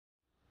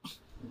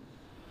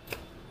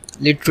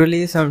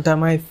Literally,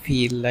 sometimes I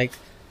feel like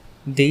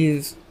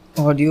these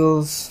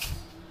audios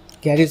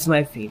carries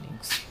my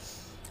feelings.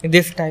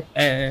 This type,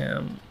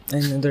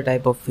 another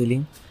type of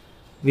feeling,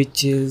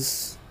 which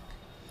is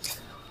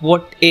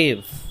what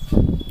if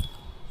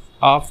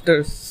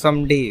after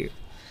some day,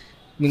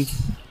 means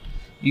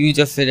you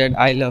just say that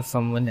I love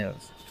someone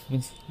else,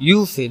 means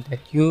you say that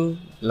you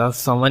love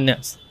someone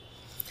else,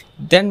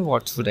 then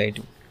what should I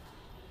do?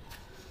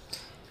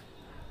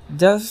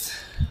 Just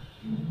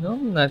no,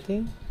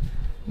 nothing.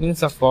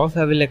 Means of course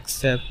I will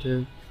accept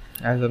it.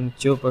 As a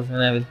mature person,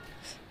 I will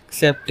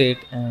accept it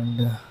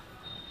and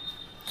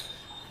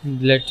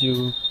let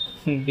you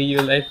be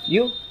your life.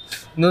 You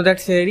know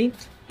that saying,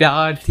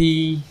 प्यार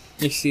थी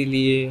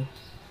इसीलिए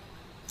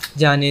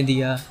जाने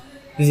दिया,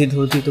 जिद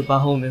होती तो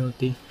बाहों में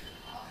होती.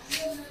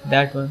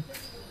 That one.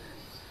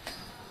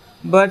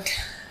 But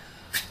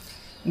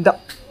the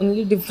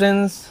only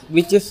difference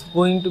which is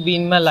going to be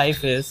in my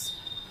life is,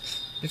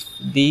 if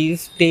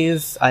these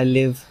days I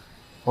live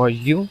for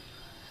you,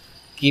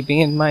 keeping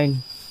in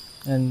mind,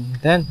 and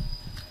then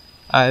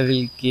I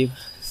will give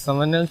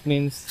someone else,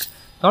 means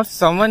not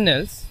someone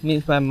else,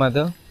 means my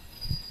mother,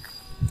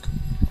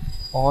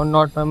 or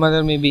not my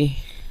mother, maybe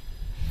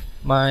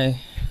my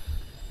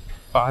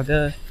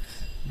father,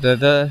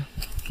 brother,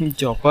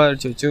 chopper,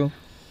 chuchu,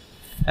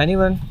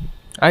 anyone,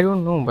 I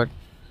don't know, but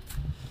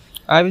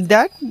I will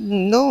that,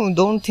 no,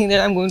 don't think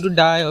that I'm going to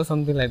die or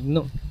something like that.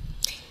 No,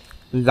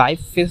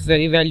 life is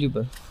very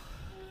valuable,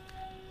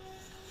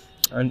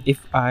 and if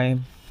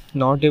I'm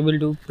not able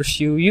to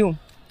pursue you,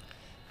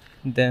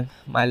 then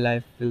my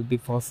life will be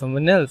for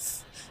someone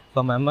else,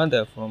 for my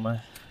mother, for my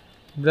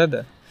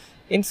brother,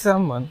 in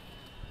someone.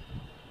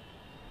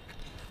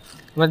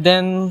 But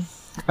then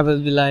I will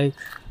be like,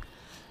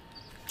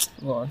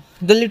 what?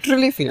 The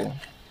literally feeling.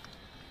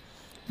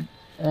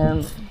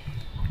 And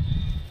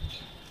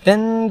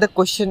then the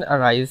question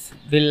arises,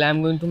 will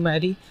I'm going to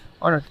marry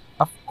or not?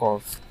 Of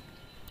course,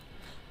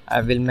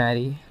 I will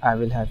marry, I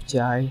will have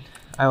child.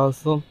 I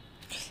also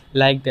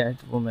like that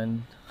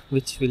woman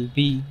which will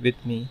be with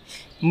me,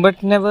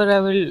 but never I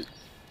will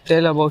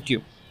tell about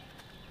you.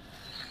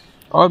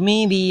 Or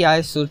maybe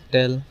I should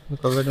tell,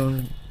 because I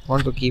don't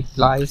want to keep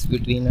lies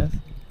between us.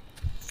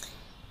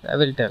 I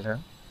will tell her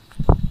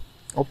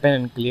open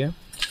and clear.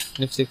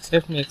 If she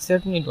accept me,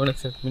 don't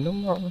accept me, no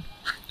problem.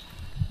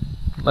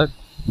 But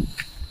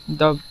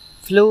the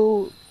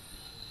flow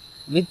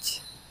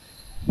which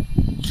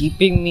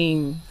keeping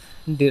me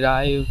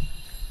derived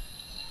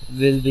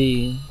will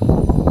be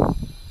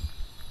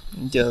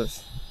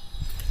just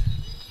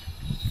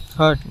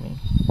hurt me.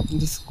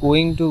 It's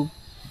going to,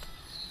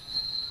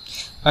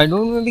 I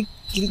don't maybe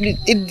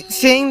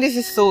saying this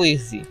is so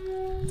easy.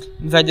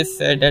 If I just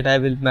said that I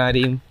will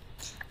marry him,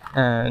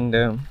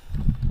 and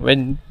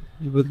when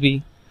you will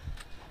be,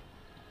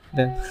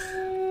 then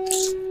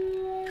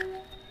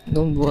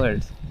don't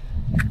words.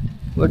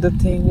 But the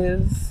thing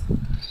is,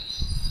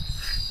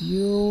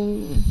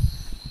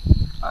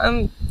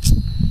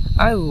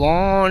 I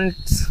want.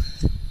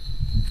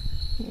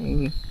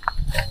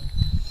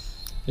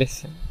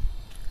 Listen,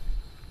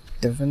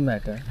 doesn't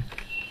matter.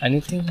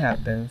 Anything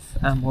happens,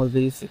 I'm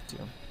always with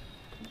you.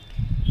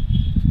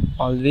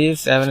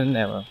 Always, ever and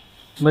ever.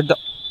 But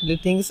the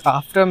thing is,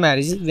 after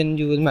marriage, when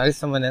you will marry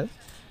someone else,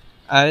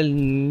 I'll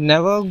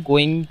never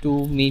going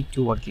to meet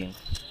you again.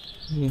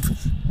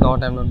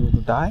 Not I'm not going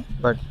to die,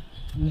 but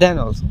then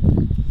also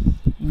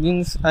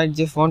means I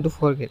just want to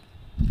forget.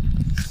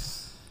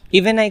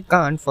 Even I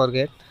can't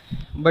forget,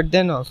 but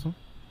then also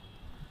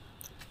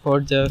for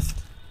just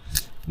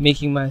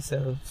making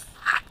myself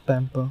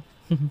pamper,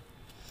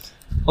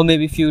 or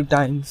maybe few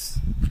times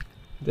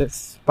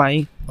just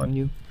spying on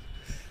you,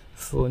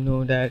 so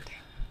know that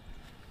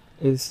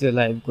is your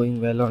life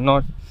going well or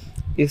not.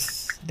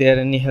 Is there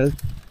any help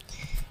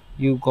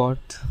you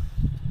got,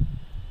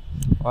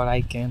 or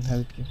I can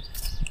help you?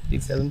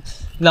 Please help me.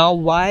 Now,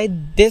 why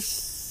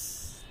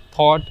this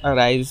thought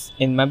arises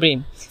in my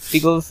brain?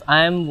 Because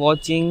I am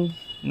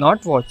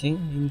not watching,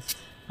 means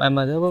my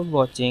mother was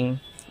watching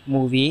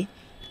movie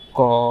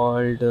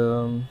called,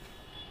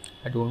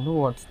 I don't know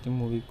what's the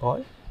movie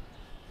called.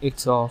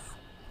 It's of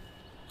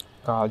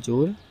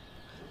Kajol,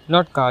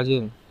 not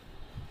Kajol,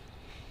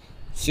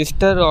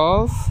 sister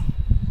of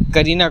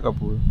Kareena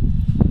Kapoor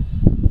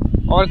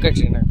or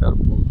Katrina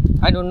Kapoor.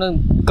 I don't know,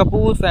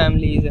 Kapoor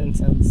families and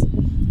sons,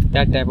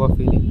 that type of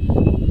feeling.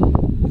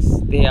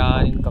 They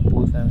are in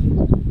Kapoor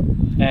family,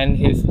 and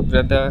his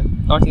brother,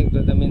 not his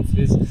brother, means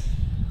his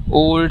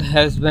old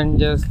husband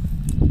just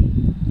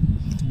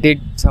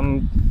did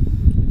some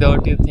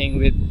dirty thing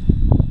with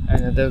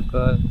another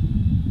girl,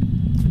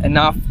 and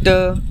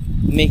after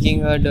making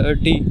her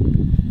dirty,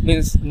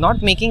 means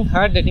not making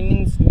her dirty,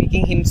 means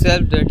making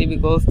himself dirty,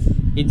 because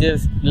he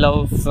just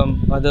loves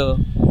some other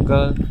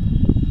girl,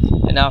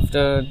 and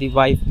after the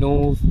wife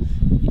knows,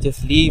 he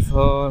just leave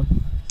her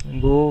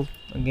and go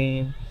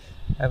again.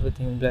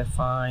 Everything will be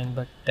fine,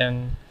 but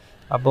then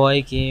a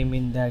boy came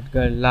in that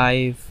girl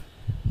life.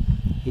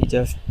 He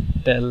just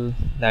tell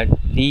that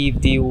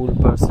leave the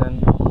old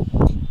person,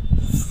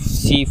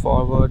 see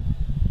forward,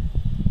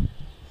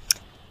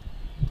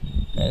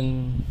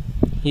 and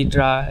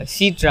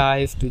she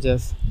tries to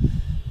just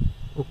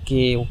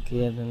okay,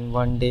 and then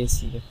one day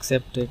she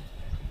accepted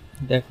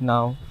that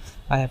now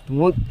I have to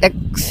move.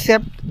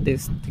 Accept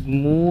this.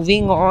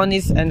 Moving on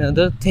is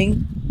another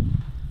thing,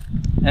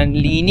 and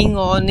leaning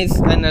on is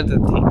another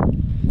thing.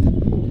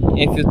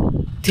 If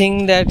you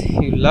think that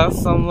you love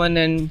someone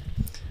and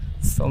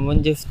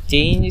someone just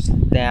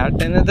changed,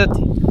 that another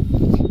thing.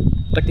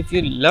 But if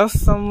you love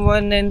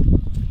someone and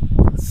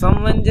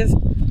someone just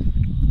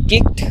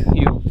kicked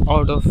you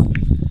out of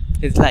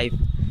his life,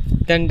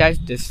 then that's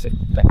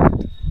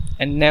disrespect.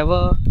 And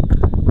never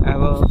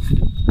ever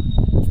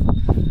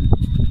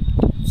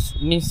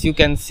means you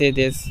can say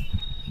this.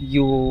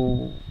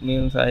 You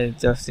means I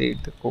just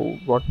read the quote.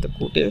 What the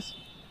quote is?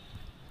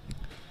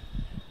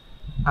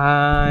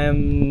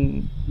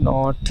 I'm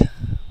not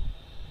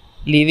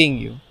leaving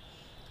you.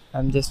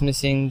 I'm just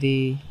missing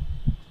the.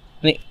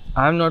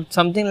 I'm not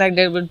something like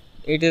that, but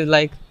it is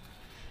like.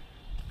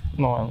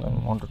 No, I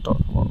don't want to talk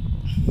about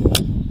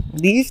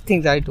these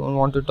things. I don't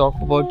want to talk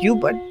about you,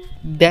 but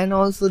then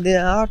also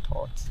there are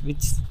thoughts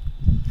which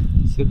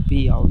should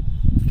be out.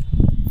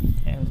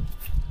 And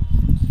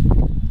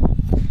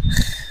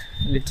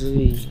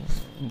literally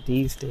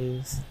these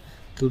days,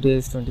 today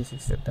is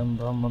 26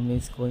 September. Mummy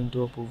is going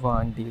to a Puva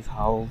auntie's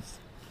house,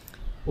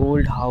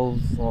 old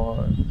house,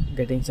 for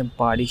getting some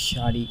party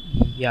shadi.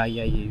 Yeah.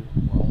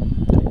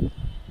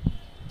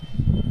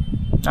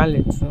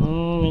 Alex,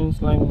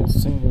 means like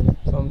missing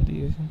from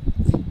these.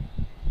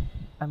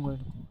 I'm going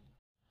to.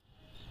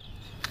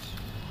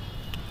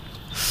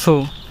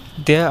 So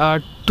there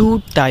are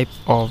two types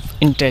of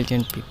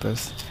intelligent people.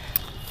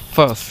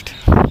 First,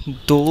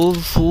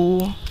 those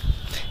who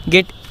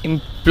get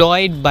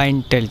employed by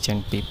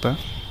intelligent people,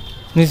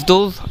 means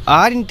those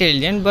are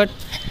intelligent but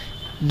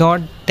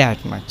not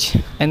that much.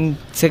 And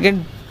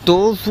second,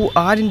 those who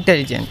are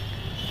intelligent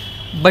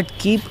but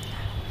keep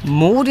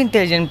more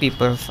intelligent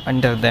people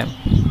under them,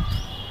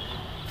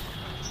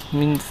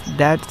 means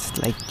that's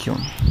like you.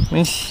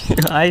 Means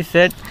I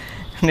said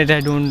that I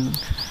don't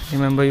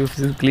remember you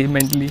physically,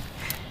 mentally,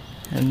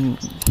 and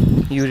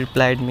you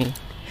replied me.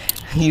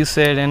 You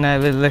said, and I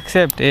will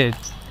accept it.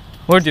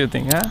 What do you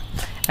think, huh?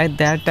 At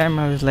that time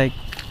I was like,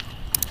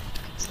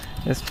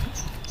 just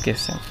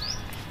kiss him.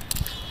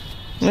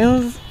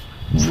 Means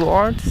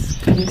what's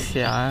kiss,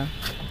 yeah?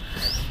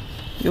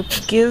 You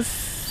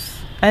kiss.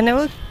 I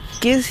never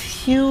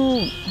kiss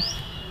you.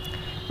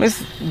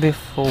 Means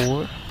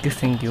before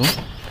kissing you,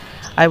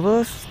 I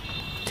was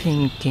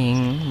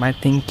thinking, my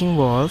thinking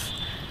was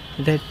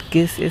that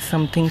kiss is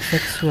something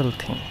sexual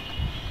thing.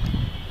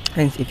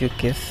 And if you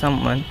kiss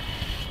someone,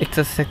 it's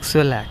a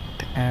sexual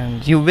act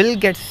and you will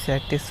get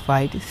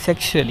satisfied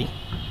sexually.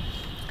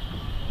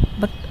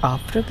 But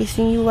after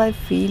kissing you, I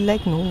feel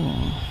like no,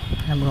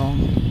 I'm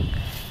wrong.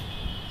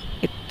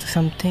 It's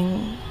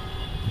something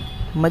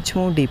much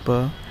more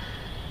deeper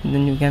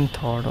than you can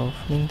thought of.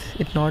 Means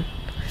it's not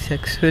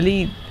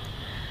sexually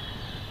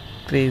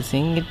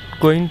crazing. It's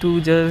going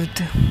to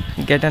just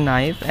get a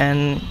knife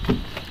and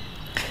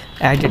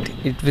add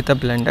it with a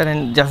blender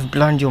and just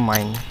blunt your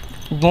mind.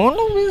 Don't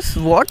know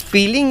what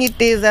feeling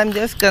it is. I'm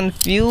just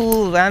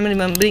confused. I'm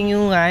remembering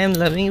you. I am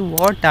loving you.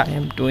 What I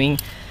am doing.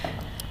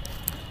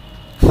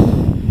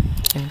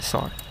 In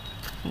short,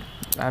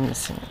 I'm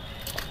missing you.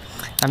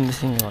 I'm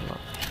missing you a lot.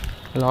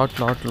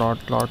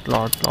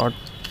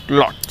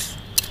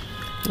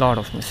 Lot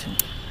of missing.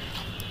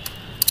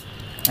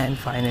 And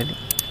finally,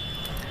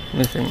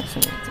 missing.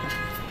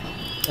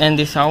 And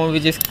the sound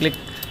which is click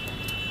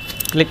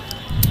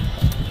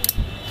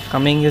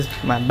coming is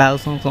my bell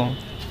song. So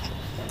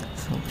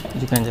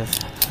you can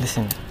just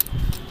listen.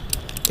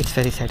 It's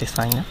very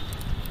satisfying, huh?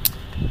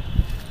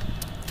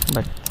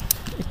 But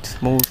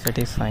it's more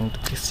satisfying to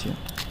kiss you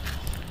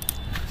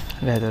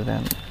rather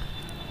than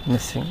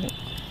missing it.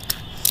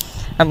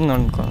 I'm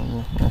not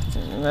going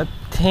to a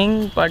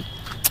thing, but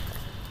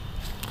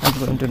I'm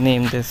going to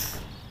name this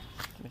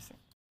missing.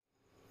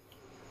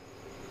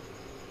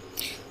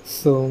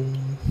 So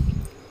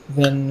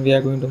when we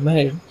are going to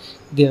marry,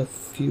 there are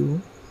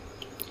few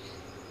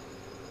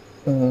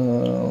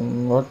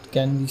what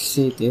can we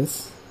say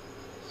this?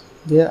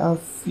 There are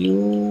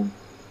few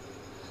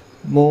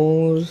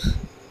more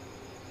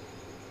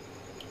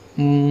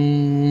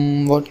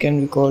what can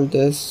we call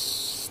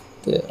this?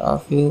 There are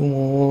few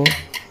more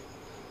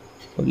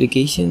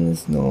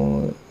obligations.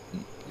 No,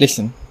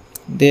 listen.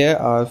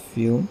 There are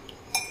few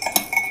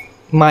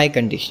my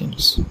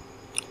conditions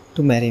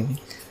to marry me.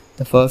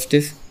 The first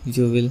is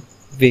you will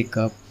wake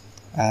up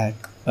at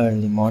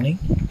early morning.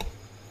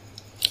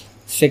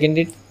 Second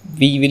is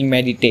we will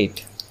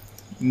meditate.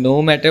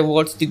 No matter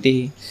what's the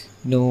day,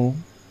 no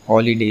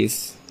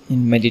holidays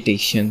in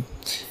meditation.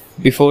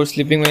 Before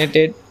sleeping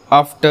meditate,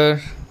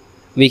 after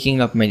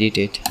waking up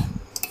meditate.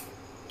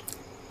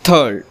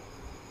 Third,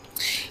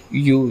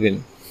 you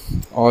will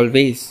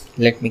always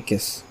let me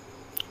kiss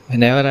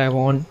whenever I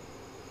want,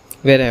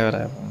 wherever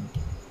I want.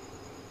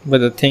 But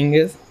the thing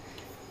is,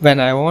 when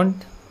I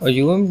want or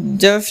you want,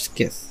 just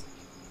kiss.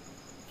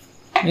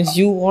 If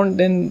you want,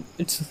 then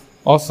it's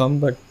awesome,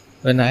 but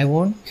when I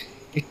want,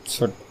 it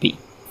should be.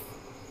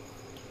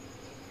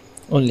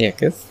 Only a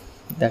kiss,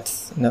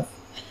 that's enough.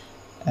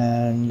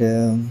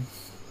 And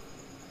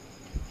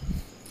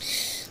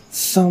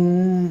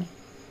some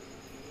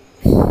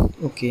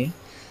okay,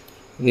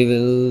 we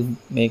will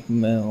make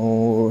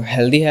more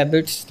healthy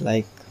habits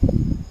like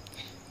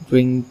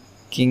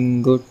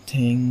drinking good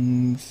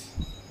things.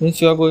 Means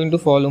you are going to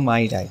follow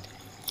my diet.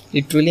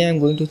 Literally, I'm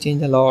going to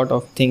change a lot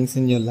of things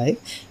in your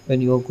life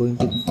when you are going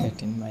to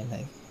get in my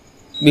life,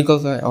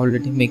 because I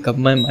already make up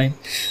my mind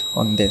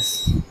on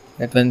this.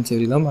 That when she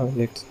will come, I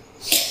will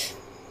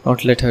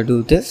not let her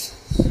do this.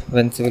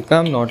 When she will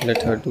come, not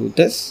let her do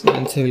this.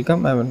 When she will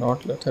come, I will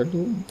not let her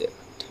do that.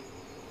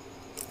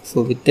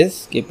 So with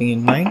this keeping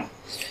in mind,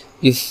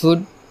 you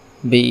should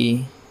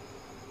be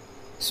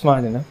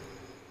smart enough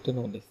to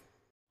know this.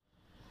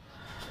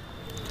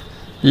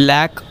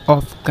 Lack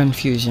of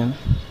confusion.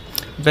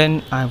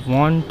 When I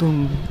want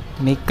to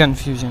make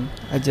confusion,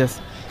 I just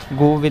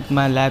go with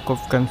my lack of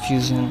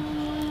confusion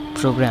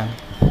program.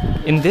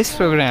 In this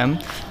program,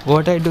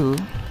 what I do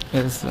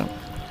is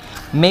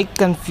make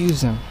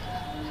confusion.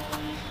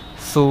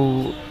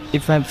 So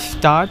if I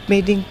start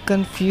making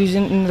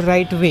confusion in the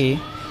right way,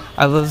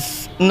 I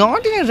was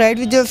not in a right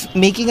way, just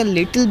making a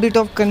little bit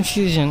of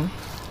confusion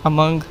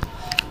among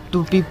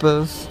two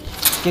people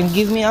can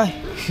give me a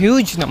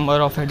huge number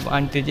of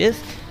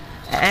advantages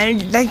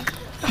and like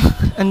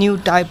a new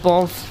type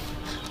of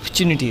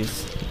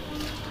opportunities.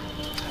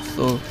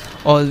 So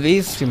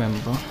always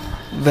remember,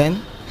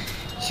 when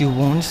you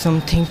want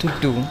something to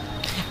do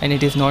and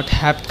it is not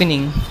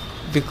happening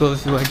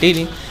because you are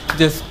dealing,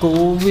 just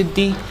go with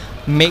the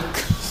make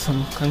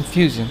some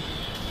confusion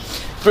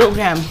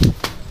program.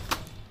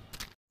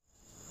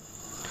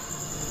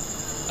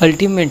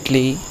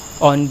 Ultimately,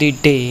 on the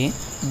day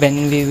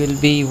when we will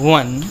be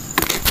one,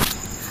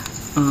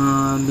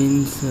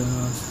 means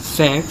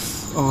sex,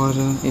 or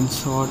in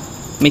short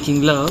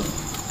making love.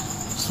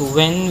 So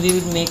when we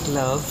will make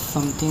love,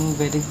 something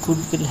very good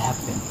will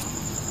happen.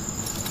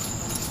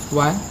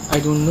 Why? I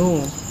don't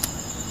know.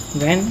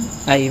 When?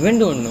 I even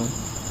don't know.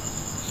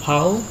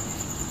 How?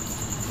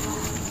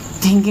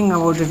 Thinking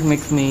about it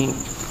makes me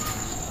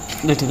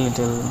little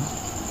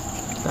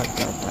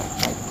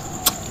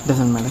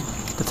doesn't matter.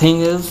 The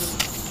thing is,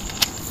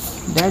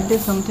 that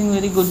is something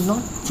very good,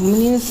 no?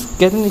 Means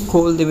getting the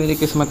call the very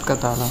kismat ka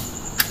tala.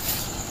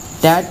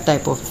 That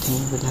type of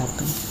thing will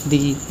happen.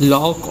 The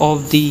lock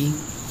of the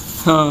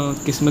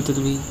kismat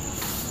will be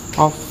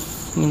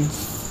off,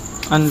 means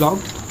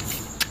unlocked.